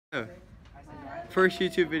First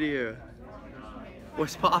YouTube video.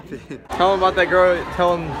 What's poppin'? Tell him about that girl.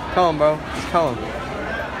 Tell him, bro. Just tell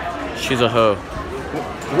him. She's a hoe.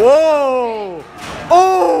 Whoa!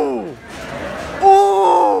 Oh!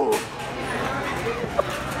 Oh!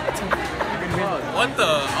 What the?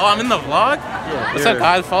 Oh, I'm in the vlog? Yeah. What's up,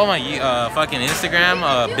 guys? Follow my fucking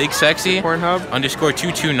Instagram, Big Sexy Pornhub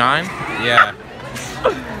 _229. Yeah.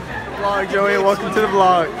 Vlog, Joey. Welcome to the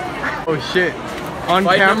vlog. Oh shit. On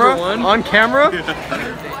Fight camera? #1. On camera?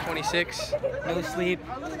 26, no sleep,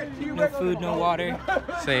 no food, no water.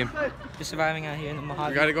 Same. Just surviving out here in the We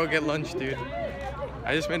Mojave. gotta go get lunch, dude.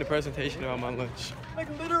 I just made a presentation about my lunch. Like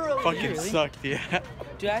literally. Fucking Really? sucked, yeah.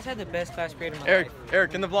 Dude, I just had the best class grade of my Eric,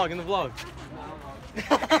 life. in the vlog, Hey,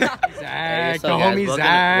 Zach, the homie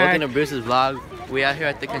Zach. Welcome to Bruce's vlog. We out here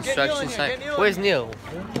at the construction site. Where's Neil?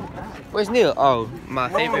 Where's Neil? Oh, my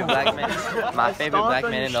favorite black man. My favorite black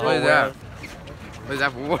man in the whole world. What is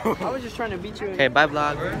that for? I was just trying to beat you. Okay, bye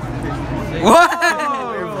vlog. What?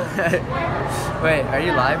 Wait, are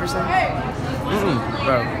you live or something?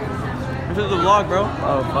 Bro. This is the vlog, bro.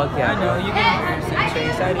 Oh, fuck yeah. I know, you can hear so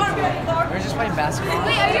excited. We're just playing basketball.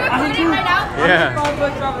 Wait, are you recording right now? Yeah.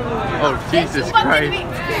 Oh, Jesus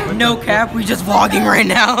Christ. No cap, we just vlogging right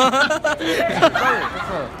now.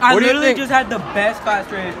 I What do you literally think? just had the best class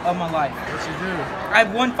grade of my life. What you do? I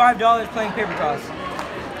won $5 playing paper toss.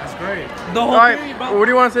 That's great. The whole Alright, period, bro. what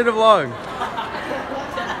do you want to say to the vlog?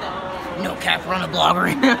 No cap, we're on a vlog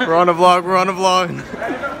right now. We're on a vlog, we're on a vlog.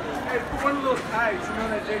 Hey, put one of those tags, you know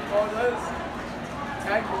that Jake Paul does?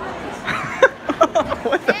 Tag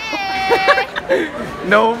What the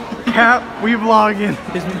No cap, we vlogging.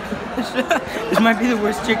 This might be the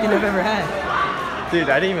worst chicken I've ever had. Dude,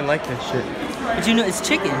 I didn't even like this shit. But you know, it's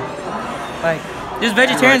chicken. Like, there's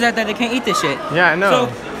vegetarians out there that can't eat this shit. Yeah, I know. So,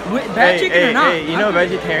 bad chicken or not? Hey, you know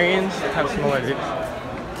vegetarians have smaller dicks.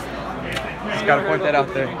 Just gotta point that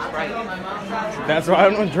out there. That's why I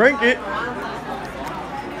don't drink it.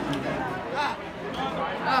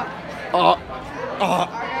 We're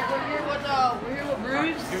here with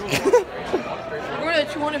Bruce. We're at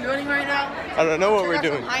 200 building right now. I don't know what we're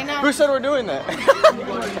doing. I know. Who said we're doing that?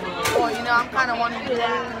 Well, you know, I'm kind of wanting to do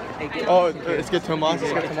that. Oh, let's get Tomas.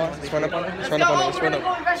 Let's get Tomas. Let's run up on him. Let's run up on him. Let's run up.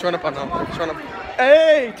 Let's run up on him. Let's run up.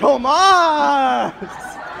 Hey, Tomas!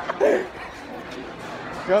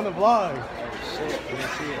 You're on the vlog.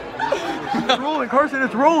 It's rolling, Carson.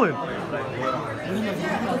 It's rolling.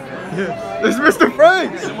 Yeah. This is Mr.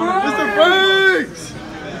 Franks. Mr. Franks.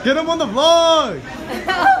 Get him on the vlog.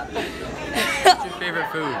 What's your favorite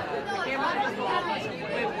food?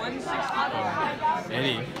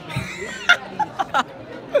 Any.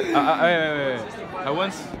 I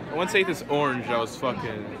once ate this orange that was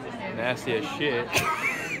fucking nasty as shit.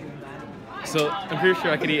 So I'm pretty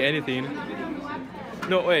sure I could eat anything.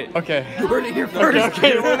 No, wait. Okay. You heard it here first.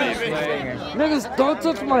 Okay. What do you think? Niggas, don't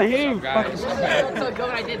touch my hair. So go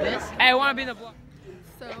when I did this. Hey, I want to be in the vlog.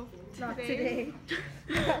 So today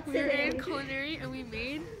we're in culinary and we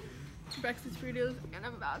made breakfast burritos and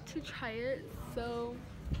I'm about to try it. So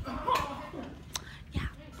yeah,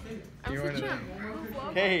 I'm such a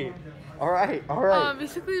Hey. All right.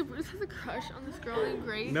 basically Bruce has a crush on this girl named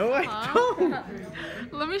Grace. No, I don't.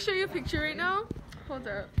 Let me show you a picture right now. Hold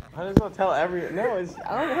up. I just want to tell every. No, I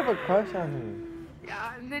don't have a crush on him.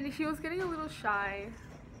 Yeah, and then he was getting a little shy.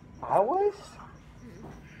 I was.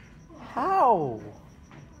 How?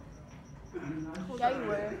 Yeah, you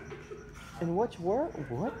were. In which word?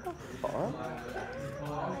 What the fuck?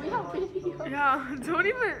 We have video. Yeah, don't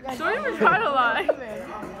even try to lie.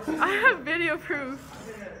 I have video proof.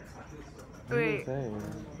 Wait,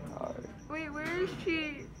 wait, where is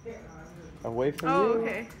she? Away from Oh, you?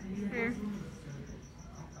 okay. Here.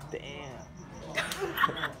 Damn.